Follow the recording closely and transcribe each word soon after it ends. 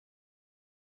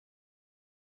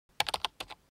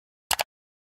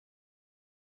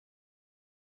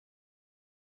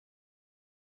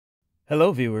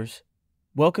Hello viewers,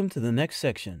 welcome to the next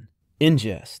section,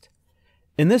 Ingest.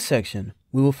 In this section,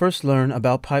 we will first learn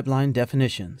about pipeline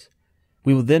definitions.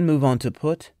 We will then move on to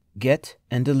put, get,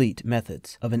 and delete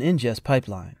methods of an ingest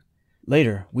pipeline.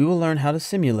 Later, we will learn how to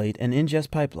simulate an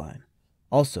ingest pipeline.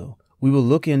 Also, we will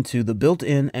look into the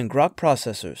built-in and Grok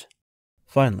processors.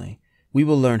 Finally, we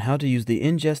will learn how to use the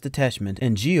ingest attachment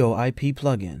and GeoIP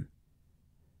plugin.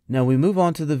 Now we move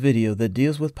on to the video that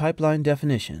deals with pipeline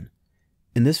definition.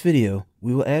 In this video,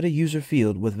 we will add a user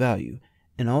field with value,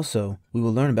 and also we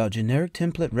will learn about generic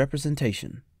template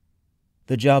representation.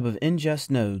 The job of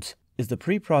ingest nodes is the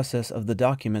pre-process of the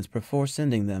documents before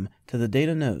sending them to the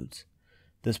data nodes.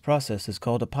 This process is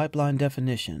called a pipeline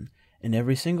definition, and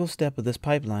every single step of this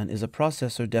pipeline is a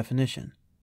processor definition.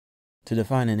 To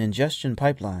define an ingestion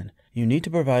pipeline, you need to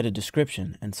provide a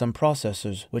description and some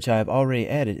processors which I have already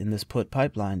added in this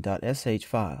put_pipeline.sh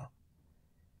file.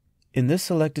 In this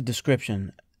selected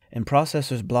description and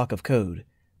processors block of code,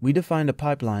 we defined a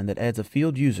pipeline that adds a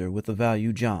field user with the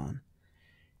value John.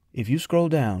 If you scroll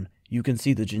down, you can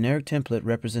see the generic template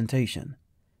representation.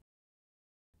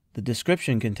 The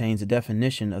description contains a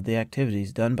definition of the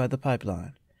activities done by the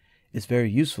pipeline. It's very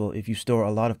useful if you store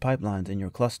a lot of pipelines in your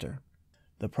cluster.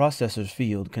 The processors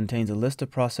field contains a list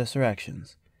of processor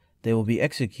actions. They will be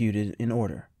executed in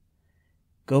order.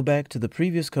 Go back to the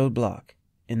previous code block.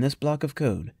 In this block of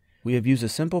code, we have used a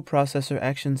simple processor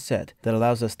action set that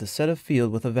allows us to set a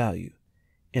field with a value.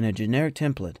 In a generic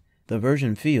template, the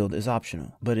version field is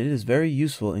optional, but it is very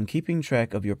useful in keeping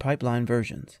track of your pipeline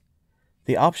versions.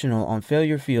 The optional on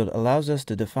failure field allows us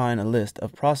to define a list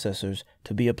of processors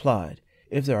to be applied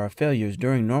if there are failures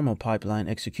during normal pipeline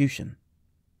execution.